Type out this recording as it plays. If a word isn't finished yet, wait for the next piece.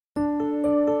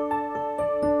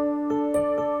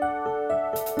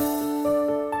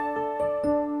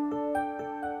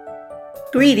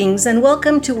Greetings and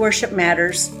welcome to Worship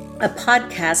Matters, a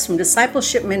podcast from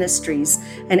Discipleship Ministries,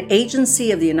 an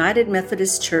agency of the United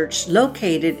Methodist Church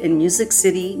located in Music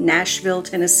City, Nashville,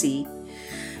 Tennessee.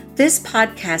 This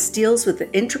podcast deals with the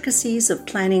intricacies of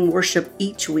planning worship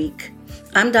each week.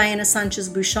 I'm Diana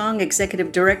Sanchez-Bouchon,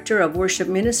 Executive Director of Worship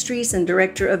Ministries and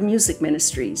Director of Music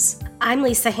Ministries. I'm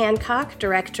Lisa Hancock,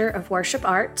 Director of Worship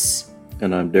Arts.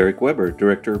 And I'm Derek Weber,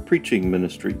 Director of Preaching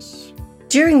Ministries.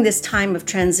 During this time of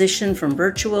transition from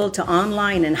virtual to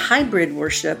online and hybrid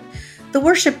worship, the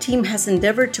worship team has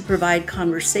endeavored to provide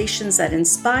conversations that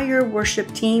inspire worship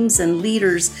teams and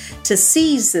leaders to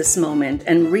seize this moment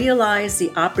and realize the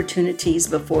opportunities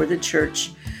before the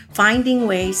church, finding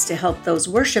ways to help those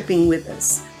worshiping with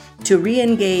us to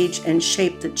re-engage and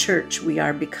shape the church we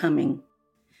are becoming.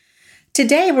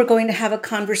 Today, we're going to have a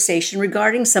conversation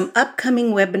regarding some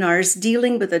upcoming webinars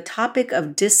dealing with the topic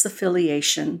of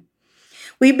disaffiliation.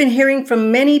 We've been hearing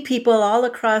from many people all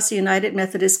across the United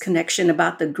Methodist Connection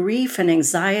about the grief and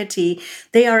anxiety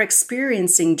they are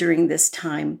experiencing during this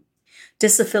time.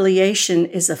 Disaffiliation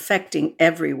is affecting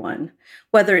everyone,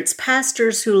 whether it's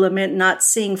pastors who lament not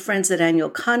seeing friends at annual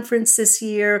conference this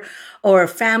year, or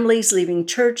families leaving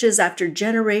churches after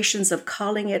generations of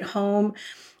calling it home.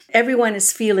 Everyone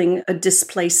is feeling a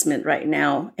displacement right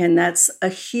now, and that's a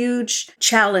huge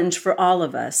challenge for all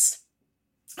of us.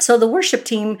 So the worship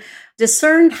team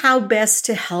discerned how best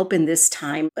to help in this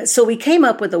time. So we came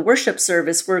up with a worship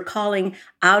service we're calling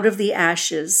Out of the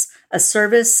Ashes, a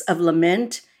service of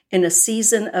lament in a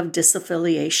season of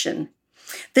disaffiliation.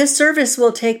 This service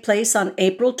will take place on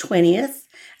April 20th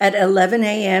at 11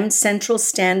 a.m. Central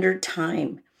Standard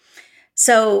Time.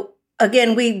 So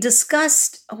again, we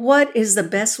discussed what is the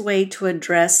best way to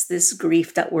address this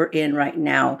grief that we're in right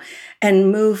now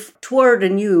and move toward a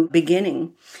new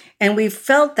beginning. And we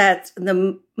felt that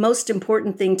the most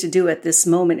important thing to do at this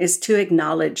moment is to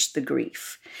acknowledge the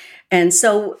grief. And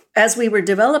so as we were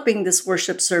developing this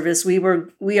worship service, we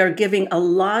are giving a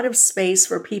lot of space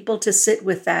for people to sit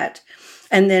with that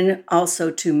and then also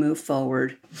to move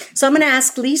forward. So I'm going to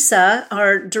ask Lisa,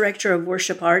 our Director of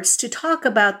Worship Arts, to talk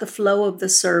about the flow of the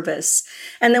service.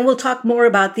 And then we'll talk more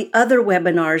about the other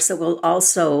webinars that will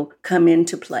also come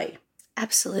into play.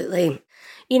 Absolutely.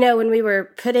 You know, when we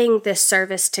were putting this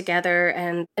service together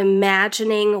and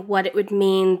imagining what it would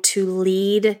mean to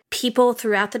lead people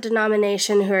throughout the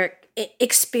denomination who are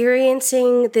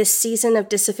experiencing this season of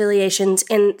disaffiliations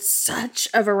in such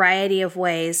a variety of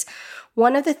ways,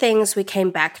 one of the things we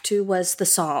came back to was the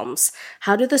Psalms.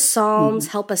 How do the Psalms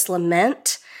help us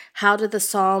lament? How do the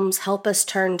Psalms help us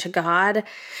turn to God?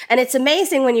 And it's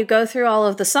amazing when you go through all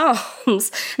of the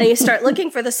Psalms and you start looking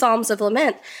for the Psalms of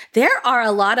lament. There are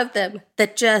a lot of them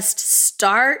that just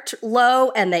start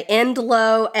low and they end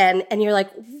low. And you're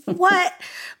like, what?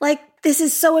 Like, this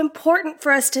is so important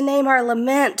for us to name our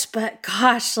lament. But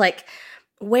gosh, like,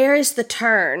 where is the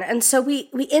turn? And so we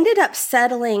ended up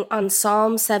settling on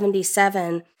Psalm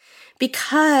 77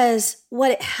 because what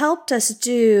it helped us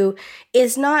do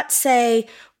is not say,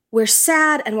 we're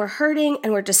sad and we're hurting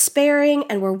and we're despairing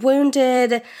and we're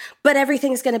wounded, but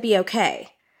everything's going to be okay.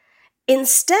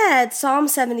 Instead, Psalm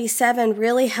 77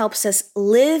 really helps us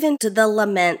live into the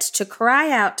lament, to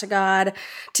cry out to God,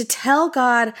 to tell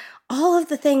God all of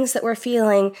the things that we're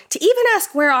feeling, to even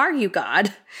ask, where are you,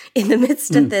 God, in the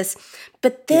midst of this?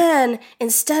 But then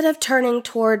instead of turning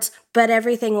towards, but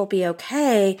everything will be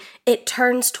okay, it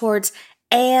turns towards,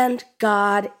 and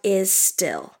God is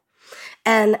still.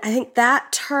 And I think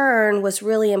that turn was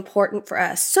really important for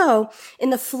us. So in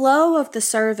the flow of the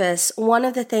service, one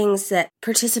of the things that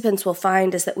participants will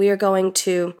find is that we are going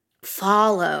to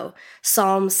follow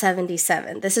Psalm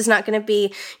 77. This is not going to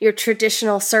be your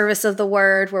traditional service of the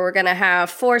word where we're going to have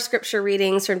 4 scripture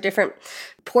readings from different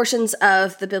portions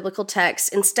of the biblical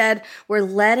text. Instead, we're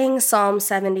letting Psalm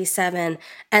 77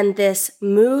 and this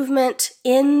movement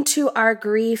into our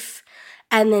grief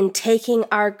and then taking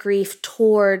our grief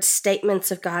towards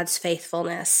statements of God's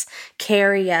faithfulness,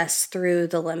 carry us through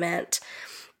the lament.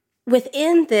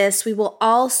 Within this, we will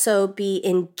also be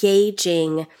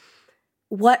engaging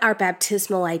what our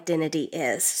baptismal identity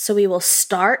is. So we will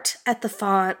start at the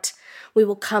font, we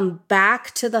will come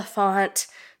back to the font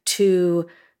to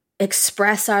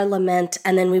express our lament,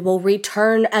 and then we will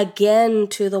return again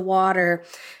to the water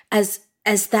as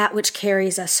that which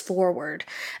carries us forward.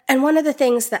 And one of the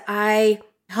things that I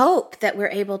hope that we're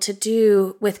able to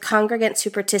do with congregants who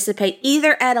participate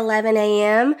either at 11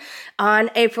 a.m. on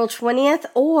April 20th,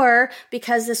 or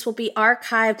because this will be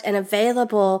archived and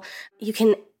available, you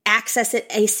can access it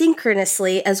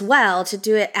asynchronously as well to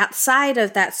do it outside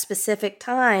of that specific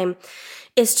time,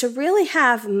 is to really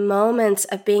have moments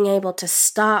of being able to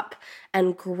stop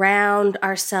and ground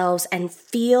ourselves and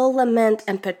feel lament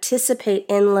and participate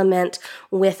in lament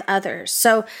with others.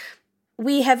 So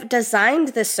we have designed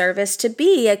this service to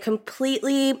be a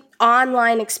completely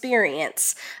online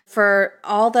experience for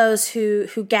all those who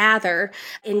gather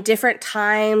in different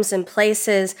times and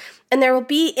places. And there will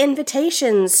be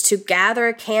invitations to gather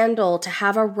a candle, to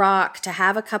have a rock, to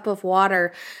have a cup of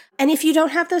water. And if you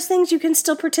don't have those things, you can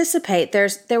still participate.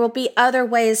 There will be other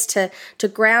ways to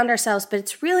ground ourselves, but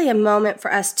it's really a moment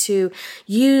for us to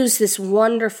use this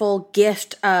wonderful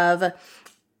gift of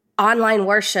online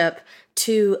worship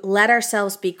to let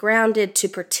ourselves be grounded, to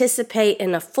participate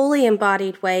in a fully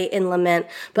embodied way in lament,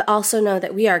 but also know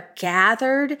that we are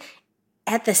gathered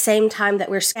at the same time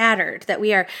that we're scattered, that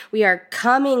we are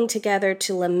coming together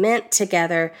to lament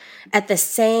together at the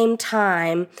same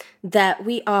time that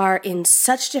we are in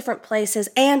such different places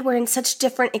and we're in such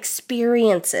different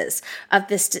experiences of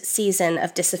this season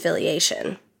of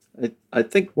disaffiliation. I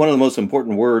think one of the most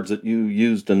important words that you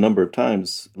used a number of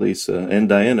times, Lisa, and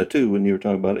Diana too, when you were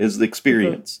talking about it, is the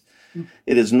experience. Mm-hmm.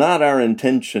 It is not our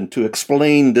intention to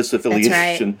explain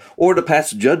disaffiliation or to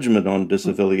pass judgment on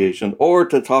disaffiliation or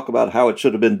to talk about how it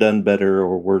should have been done better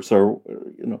or worse. Or,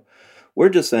 we're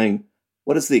just saying,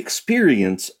 what is the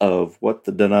experience of what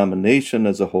the denomination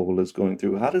as a whole is going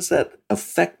through? How does that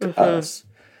affect us?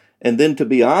 And then to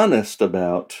be honest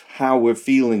about how we're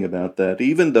feeling about that,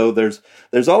 even though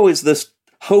there's always this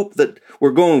hope that we're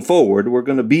going forward, we're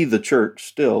going to be the church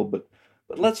still, but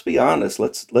let's be honest,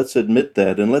 let's admit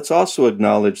that, and let's also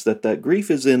acknowledge that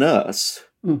grief is in us.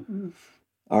 Mm-hmm.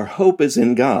 Our hope is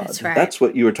in God. That's right. That's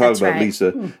what you were talking about,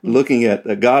 Lisa, looking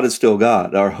at God is still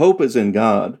God. Our hope is in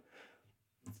God.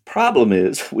 Problem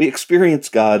is, we experience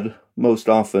God most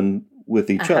often with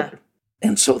each other.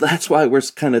 And so that's why we're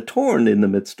kind of torn in the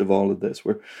midst of all of this.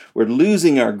 We're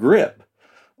losing our grip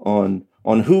on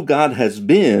who God has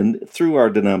been through our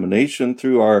denomination,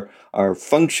 through our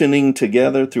functioning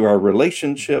together, through our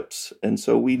relationships. And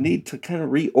so we need to kind of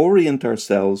reorient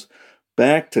ourselves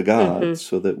back to God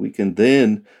so that we can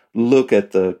then look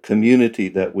at the community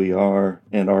that we are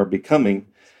and are becoming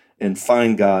and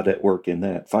find God at work in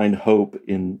that, find hope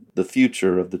in the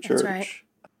future of the church. That's right.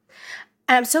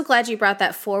 I'm so glad you brought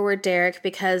that forward, Derek,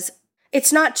 because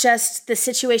it's not just the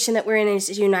situation that we're in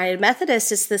as United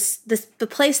Methodist. It's the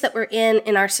place that we're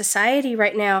in our society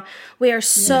right now. We are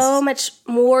so much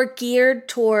more geared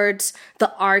towards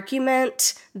the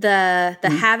argument, the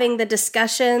having the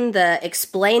discussion, the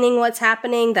explaining what's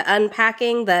happening, the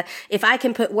unpacking, if I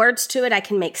can put words to it, I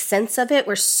can make sense of it.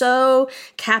 We're so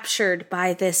captured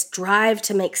by this drive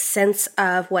to make sense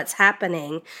of what's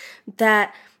happening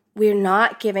that we're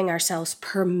not giving ourselves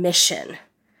permission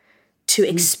to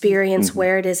experience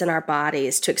where it is in our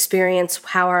bodies, to experience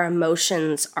how our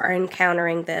emotions are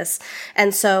encountering this.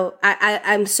 And so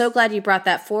I'm so glad you brought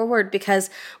that forward, because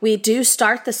we do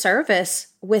start the service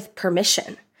with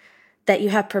permission, that you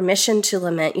have permission to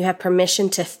lament, you have permission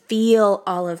to feel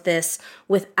all of this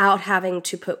without having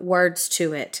to put words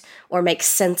to it or make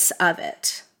sense of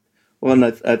it. Well,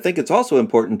 and I think it's also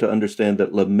important to understand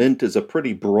that lament is a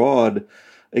pretty broad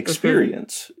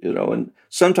experience, and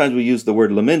sometimes we use the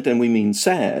word lament and we mean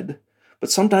sad,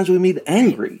 but sometimes we mean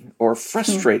angry or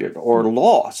frustrated or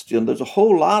lost. There's a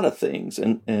whole lot of things,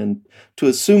 and to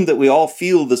assume that we all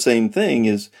feel the same thing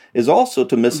is also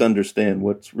to misunderstand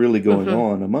what's really going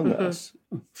on among us.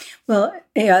 Well,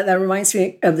 yeah, that reminds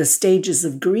me of the stages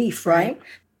of grief, right?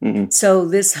 So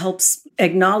this helps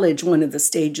acknowledge one of the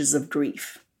stages of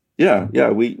grief.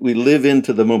 Yeah, we live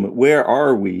into the moment. Where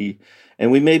are we? And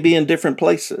we may be in different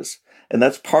places. And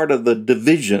that's part of the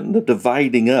division, the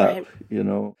dividing up,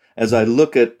 As I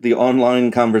look at the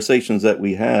online conversations that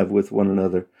we have with one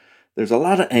another, there's a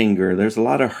lot of anger, there's a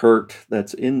lot of hurt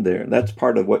that's in there. And that's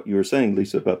part of what you were saying,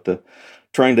 Lisa, about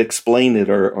trying to explain it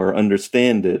or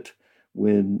understand it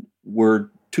when we're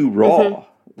too raw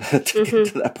to get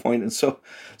to that point. And so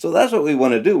that's what we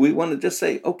want to do. We want to just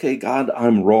say, okay, God,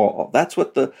 I'm raw. That's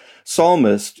what the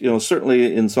psalmist,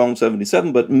 certainly in Psalm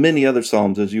 77, but many other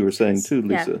psalms, as you were saying too,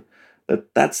 Lisa,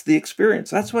 that's the experience.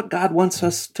 That's what God wants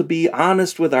us to be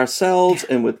honest with ourselves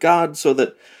and with God so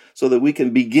that we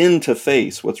can begin to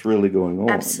face what's really going on.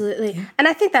 Absolutely. And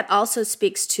I think that also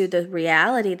speaks to the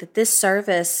reality that this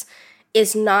service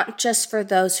is not just for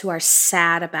those who are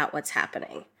sad about what's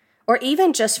happening, or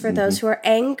even just for those who are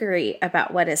angry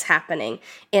about what is happening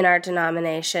in our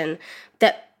denomination.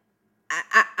 That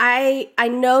I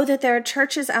know that there are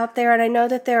churches out there, and I know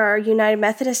that there are United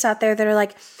Methodists out there that are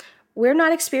like, we're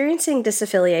not experiencing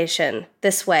disaffiliation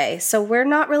this way, so we're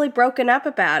not really broken up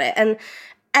about it. And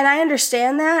I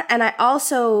understand that, and I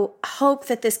also hope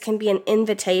that this can be an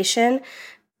invitation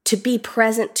to be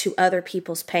present to other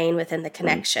people's pain within the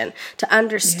connection, to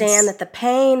understand that the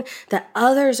pain that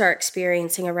others are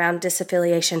experiencing around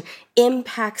disaffiliation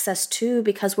impacts us too,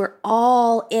 because we're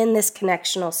all in this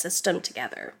connectional system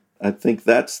together. I think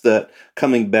that's that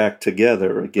coming back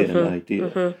together again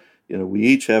idea. We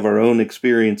each have our own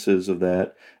experiences of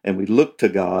that, and we look to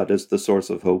God as the source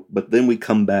of hope, but then we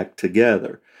come back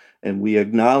together and we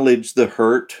acknowledge the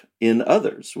hurt in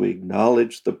others. We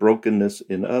acknowledge the brokenness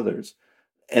in others.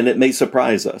 And it may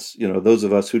surprise us, those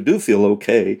of us who do feel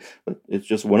okay, but it's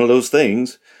just one of those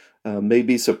things, may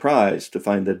be surprised to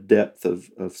find the depth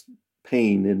of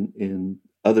pain in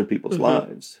other people's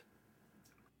lives.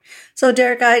 So,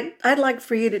 Derek, I'd like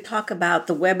for you to talk about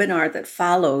the webinar that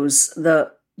follows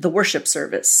the worship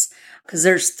service, because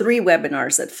there's 3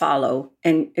 webinars that follow.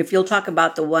 And if you'll talk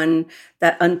about the one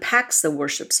that unpacks the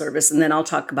worship service, and then I'll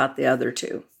talk about the other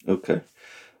 2. Okay.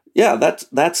 Yeah,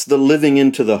 that's the living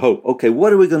into the hope. Okay,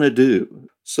 what are we going to do?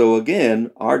 So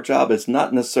again, our job is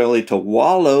not necessarily to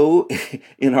wallow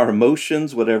in our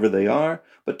emotions, whatever they are,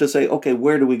 but to say, okay,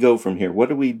 where do we go from here? What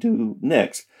do we do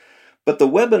next? But the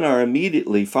webinar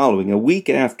immediately following, a week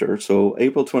after, so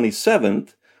April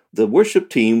 27th, the worship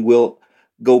team will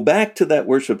go back to that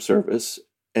worship service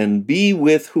and be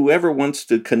with whoever wants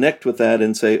to connect with that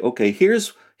and say, okay,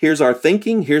 here's our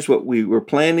thinking, here's what we were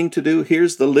planning to do,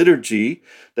 here's the liturgy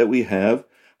that we have.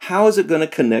 How is it going to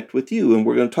connect with you? And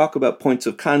we're going to talk about points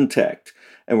of contact,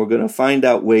 and we're going to find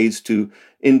out ways to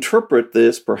interpret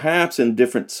this perhaps in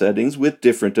different settings with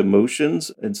different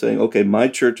emotions and saying, okay, my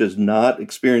church is not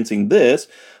experiencing this,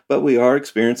 but we are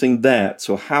experiencing that.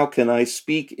 So how can I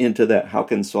speak into that? How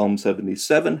can Psalm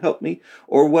 77 help me?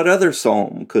 Or what other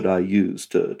psalm could I use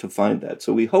to find that?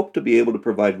 So we hope to be able to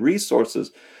provide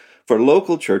resources for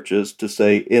local churches to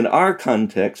say, in our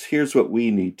context, here's what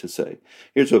we need to say.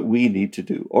 Here's what we need to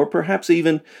do. Or perhaps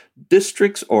even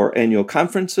districts or annual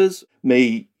conferences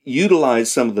may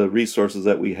utilize some of the resources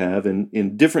that we have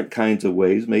in different kinds of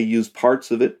ways, may use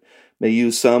parts of it, may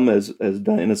use some, as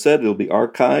Diana said, it'll be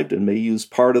archived, and may use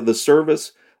part of the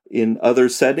service in other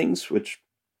settings, which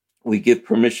we give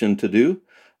permission to do,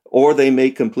 or they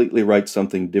may completely write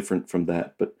something different from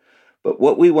that. But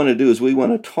what we want to do is we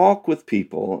want to talk with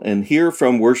people and hear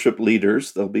from worship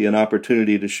leaders. There'll be an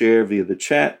opportunity to share via the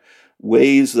chat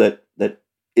ways that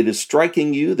it is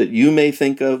striking you, that you may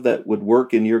think of that would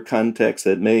work in your context,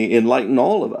 that may enlighten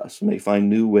all of us, may find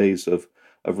new ways of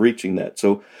reaching that.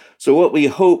 So what we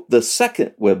hope the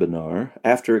second webinar,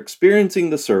 after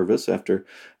experiencing the service, after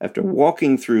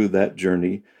walking through that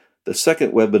journey, the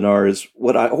second webinar is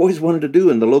what I always wanted to do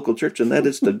in the local church, and that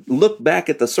is to look back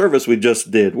at the service we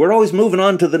just did. We're always moving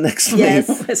on to the next thing.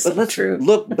 Yes, but let's true.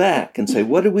 Look back and say,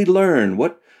 what did we learn?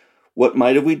 What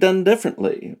might have we done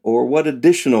differently? Or what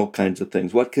additional kinds of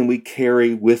things? What can we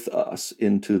carry with us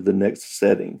into the next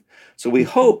setting? So we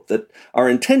hope that our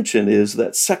intention is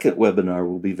that second webinar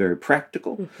will be very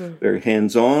practical, very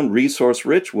hands-on,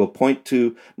 resource-rich. We'll point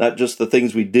to not just the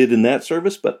things we did in that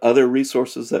service, but other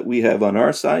resources that we have on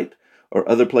our site, or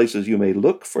other places you may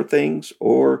look for things,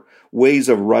 or ways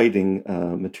of writing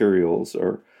materials,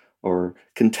 or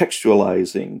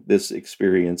contextualizing this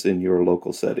experience in your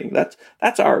local setting.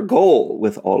 That's our goal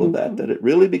with all of that it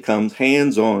really becomes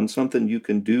hands-on, something you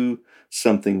can do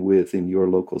something with in your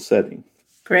local setting.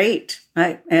 Great.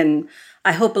 And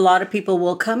I hope a lot of people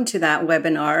will come to that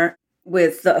webinar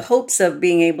with the hopes of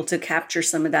being able to capture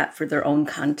some of that for their own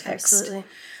context. Absolutely.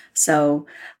 So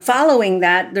following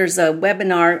that, there's a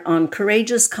webinar on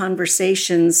courageous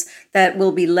conversations that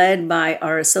will be led by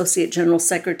our Associate General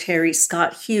Secretary,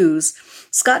 Scott Hughes.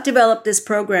 Scott developed this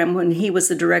program when he was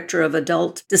the Director of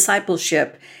Adult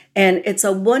Discipleship, and it's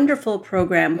a wonderful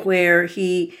program where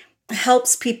he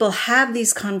helps people have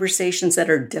these conversations that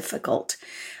are difficult.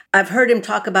 I've heard him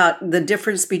talk about the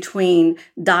difference between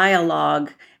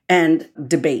dialogue and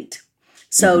debate.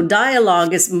 So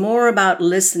dialogue is more about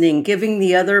listening, giving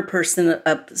the other person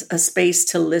a space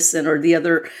to listen, or the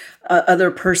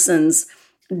other person's.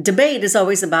 Debate is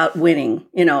always about winning,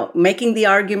 making the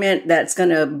argument that's going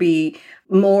to be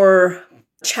more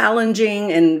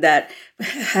challenging and that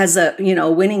has a,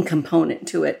 winning component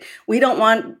to it. We don't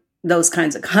want those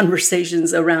kinds of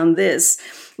conversations around this,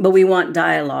 but we want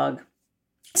dialogue.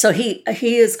 So he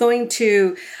is going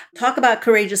to talk about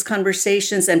courageous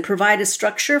conversations and provide a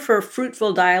structure for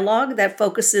fruitful dialogue that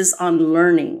focuses on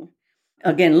learning.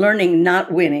 Again, learning, not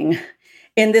winning.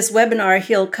 In this webinar,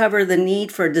 he'll cover the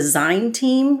need for a design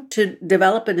team, to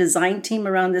develop a design team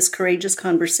around this courageous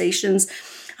conversations,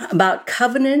 about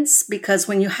covenants, because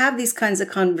when you have these kinds of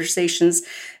conversations,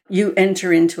 you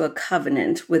enter into a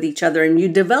covenant with each other and you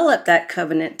develop that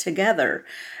covenant together.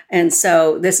 And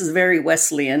so this is very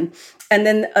Wesleyan. And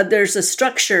then there's a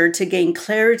structure to gain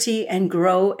clarity and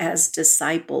grow as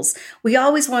disciples. We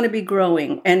always want to be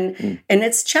growing, and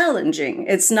it's challenging.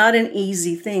 It's not an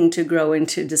easy thing to grow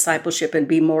into discipleship and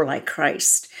be more like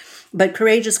Christ. But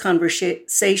courageous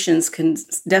conversations can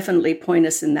definitely point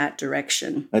us in that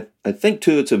direction. I think,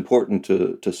 too, it's important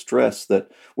to stress that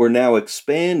we're now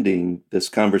expanding this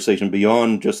conversation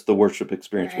beyond just the worship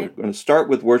experience. Right. We're going to start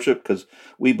with worship because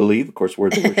we believe, of course, we're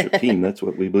the worship team. That's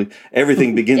what we believe.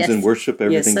 Everything begins in worship.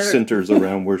 Everything centers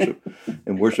around worship.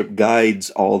 And worship guides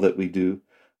all that we do.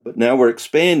 But now we're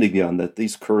expanding beyond that.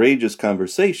 These courageous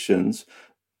conversations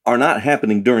are not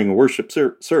happening during a worship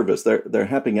service. They're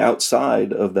happening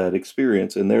outside of that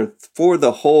experience, and they're for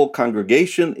the whole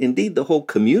congregation. Indeed, the whole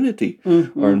community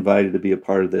are invited to be a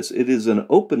part of this. It is an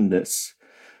openness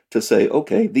to say,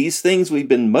 okay, these things we've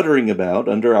been muttering about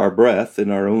under our breath in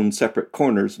our own separate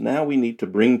corners, now we need to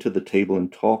bring to the table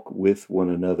and talk with one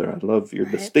another. I love your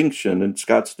distinction and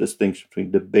Scott's distinction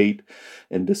between debate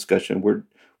and discussion.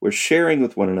 We're sharing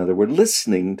with one another. We're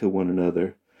listening to one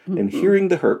another. And hearing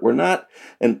the hurt. We're not,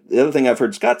 and the other thing I've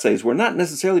heard Scott say is we're not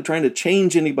necessarily trying to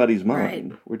change anybody's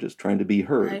mind. Right. We're just trying to be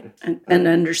heard. Right. And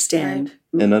understand.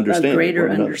 Right. And understand. A greater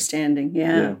understanding.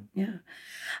 Yeah.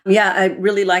 Yeah, I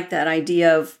really like that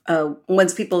idea of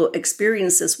once people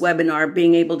experience this webinar,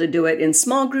 being able to do it in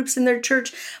small groups in their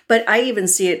church. But I even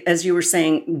see it, as you were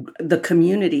saying, the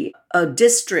community, a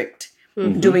district,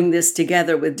 doing this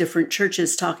together with different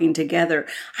churches talking together.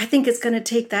 I think it's going to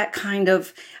take that kind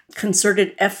of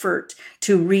concerted effort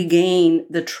to regain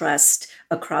the trust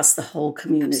across the whole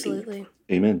community. Absolutely.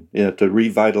 Amen. Yeah, to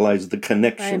revitalize the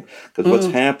connection. Because what's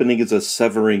happening is a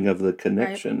severing of the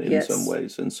connection in some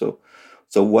ways. And so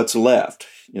what's left?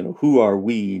 Who are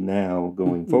we now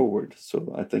going forward?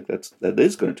 So I think that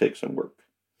is going to take some work.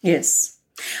 Yes.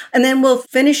 And then we'll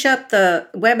finish up the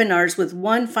webinars with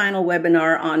one final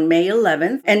webinar on May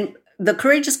 11th. And the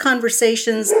Courageous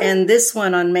Conversations and this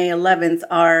one on May 11th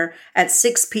are at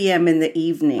 6 p.m. in the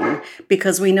evening,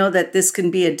 because we know that this can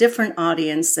be a different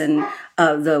audience than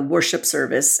the worship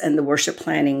service and the worship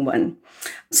planning one.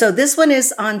 So this one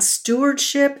is on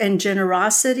stewardship and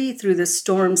generosity through the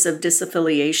storms of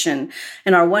disaffiliation.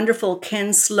 And our wonderful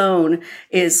Ken Sloan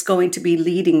is going to be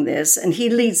leading this. And he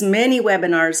leads many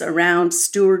webinars around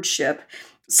stewardship.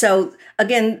 So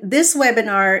again, this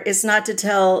webinar is not to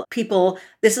tell people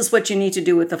this is what you need to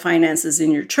do with the finances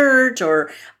in your church or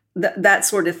that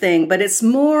sort of thing, but it's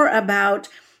more about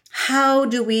how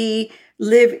do we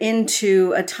live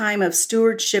into a time of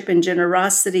stewardship and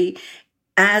generosity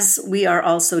as we are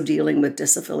also dealing with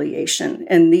disaffiliation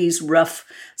and these rough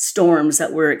storms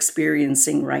that we're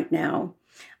experiencing right now.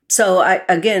 So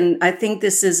I think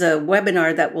this is a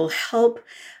webinar that will help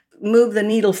move the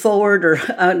needle forward, or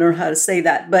I don't know how to say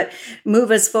that, but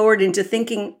move us forward into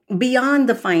thinking beyond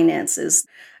the finances.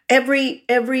 Every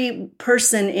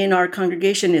person in our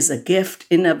congregation is a gift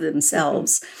in of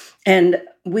themselves. And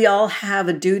we all have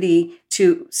a duty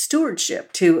to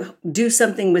stewardship, to do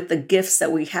something with the gifts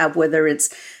that we have, whether it's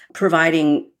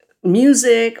providing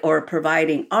music or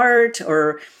providing art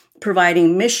or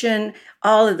providing mission,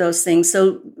 all of those things.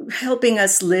 So helping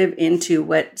us live into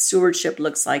what stewardship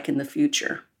looks like in the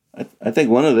future. I think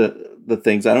one of the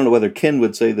things, I don't know whether Ken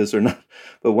would say this or not,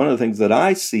 but one of the things that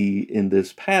I see in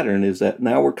this pattern is that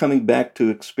now we're coming back to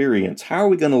experience. How are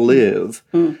we going to live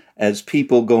as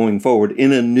people going forward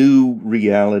in a new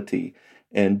reality?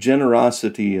 And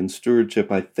generosity and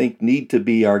stewardship, I think, need to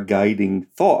be our guiding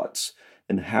thoughts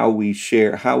in how we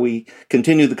share, how we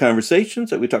continue the conversations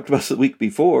that we talked about the week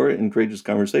before in Courageous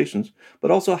Conversations,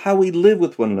 but also how we live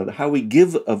with one another, how we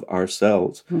give of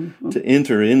ourselves to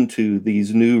enter into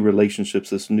these new relationships,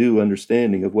 this new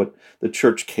understanding of what the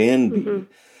church can be.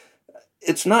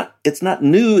 It's not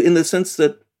new in the sense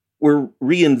that we're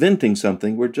reinventing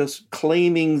something. We're just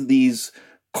claiming these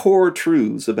core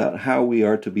truths about how we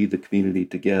are to be the community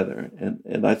together.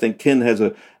 And I think Ken has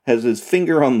his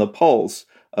finger on the pulse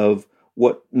of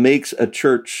what makes a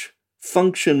church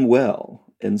function well.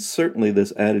 And certainly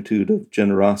this attitude of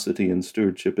generosity and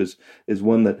stewardship is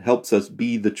one that helps us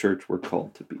be the church we're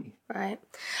called to be. Right.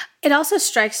 It also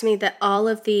strikes me that all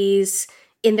of these,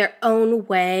 in their own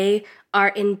way, are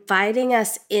inviting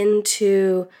us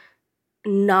into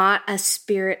not a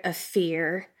spirit of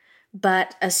fear,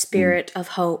 but a spirit of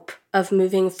hope, of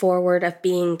moving forward, of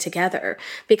being together.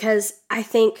 Because I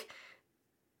think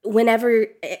whenever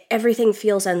everything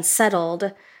feels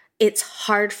unsettled, it's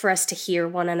hard for us to hear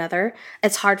one another.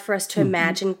 It's hard for us to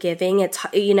imagine giving. It's,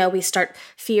 we start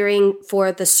fearing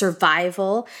for the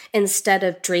survival instead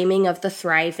of dreaming of the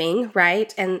thriving,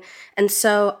 right? And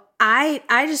so I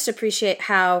just appreciate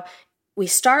how we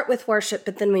start with worship,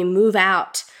 but then we move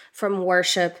out from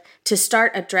worship to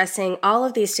start addressing all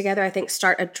of these together. I think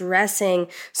start addressing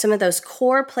some of those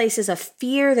core places of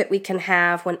fear that we can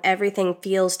have when everything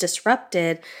feels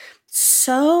disrupted,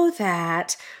 so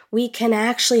that we can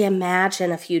actually imagine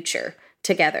a future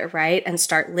together, right? And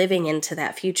start living into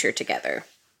that future together.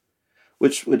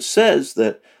 Which says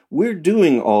that we're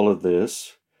doing all of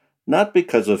this not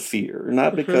because of fear,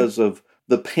 not because of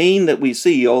the pain that we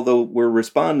see, although we're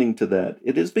responding to that.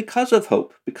 It is because of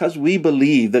hope, because we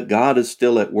believe that God is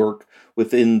still at work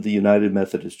within the United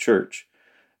Methodist Church,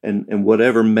 and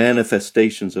whatever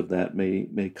manifestations of that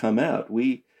may come out.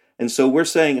 And so we're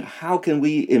saying, how can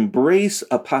we embrace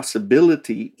a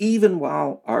possibility even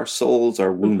while our souls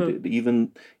are wounded,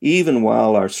 even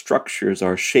while our structures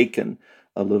are shaken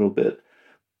a little bit?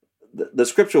 The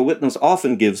scriptural witness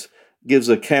often gives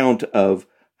account of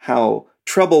how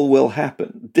trouble will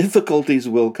happen, difficulties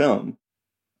will come,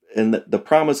 and the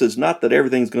promise is not that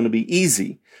everything's going to be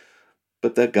easy,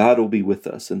 but that God will be with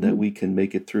us and that we can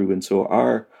make it through. And so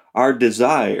our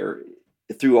desire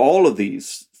through all of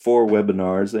these 4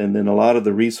 webinars and then a lot of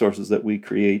the resources that we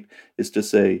create is to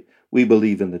say, we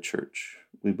believe in the church.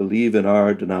 We believe in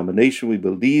our denomination. We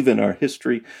believe in our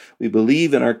history. We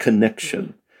believe in our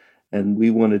connection. And we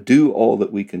want to do all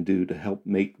that we can do to help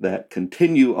make that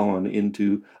continue on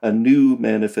into a new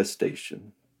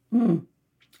manifestation.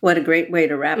 What a great way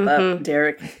to wrap up,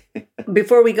 Derek.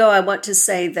 Before we go, I want to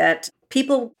say that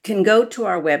people can go to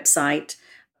our website,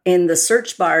 in the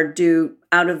search bar, do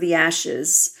Out of the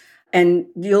Ashes, and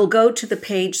you'll go to the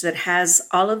page that has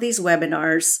all of these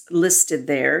webinars listed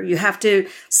there. You have to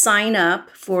sign up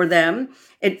for them.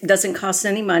 It doesn't cost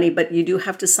any money, but you do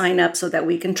have to sign up so that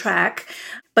we can track.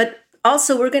 But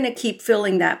also, we're going to keep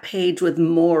filling that page with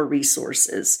more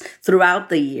resources throughout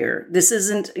the year. This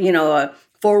isn't, a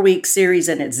 4-week series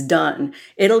and it's done.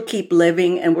 It'll keep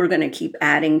living, and we're going to keep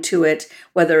adding to it,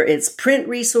 whether it's print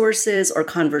resources or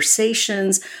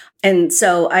conversations. And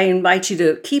so I invite you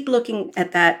to keep looking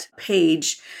at that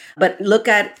page, but look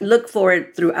for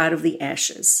it through Out of the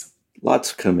Ashes.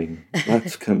 Lots coming.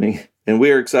 And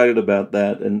we're excited about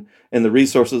that and the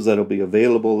resources that will be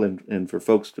available and for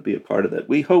folks to be a part of that.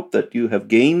 We hope that you have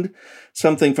gained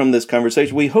something from this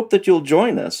conversation. We hope that you'll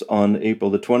join us on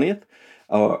April the 20th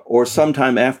or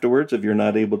sometime afterwards if you're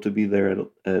not able to be there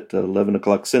at 11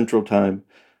 o'clock Central Time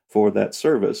for that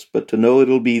service. But to know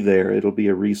it'll be there, it'll be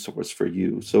a resource for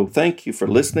you. So thank you for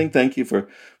listening. Thank you for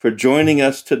joining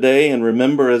us today. And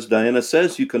remember, as Diana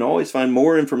says, you can always find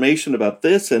more information about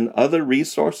this and other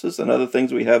resources and other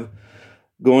things we have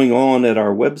going on at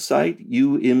our website,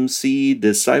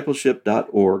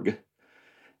 umcdiscipleship.org.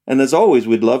 And as always,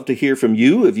 we'd love to hear from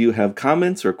you. If you have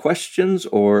comments or questions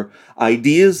or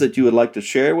ideas that you would like to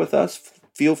share with us,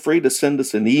 feel free to send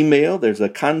us an email. There's a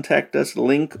contact us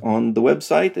link on the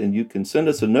website, and you can send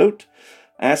us a note,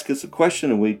 ask us a question,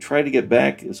 and we try to get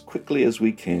back as quickly as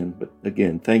we can. But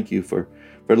again, thank you for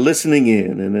listening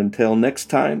in. And until next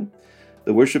time,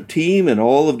 the worship team and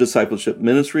all of Discipleship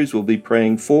Ministries will be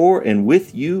praying for and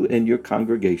with you and your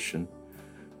congregation.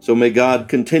 So may God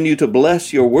continue to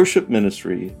bless your worship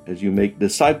ministry as you make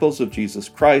disciples of Jesus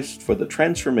Christ for the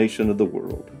transformation of the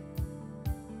world.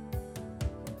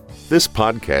 This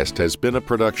podcast has been a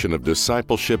production of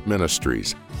Discipleship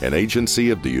Ministries, an agency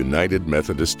of the United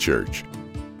Methodist Church.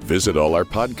 Visit all our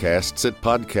podcasts at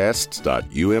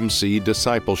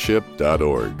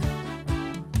podcasts.umcdiscipleship.org.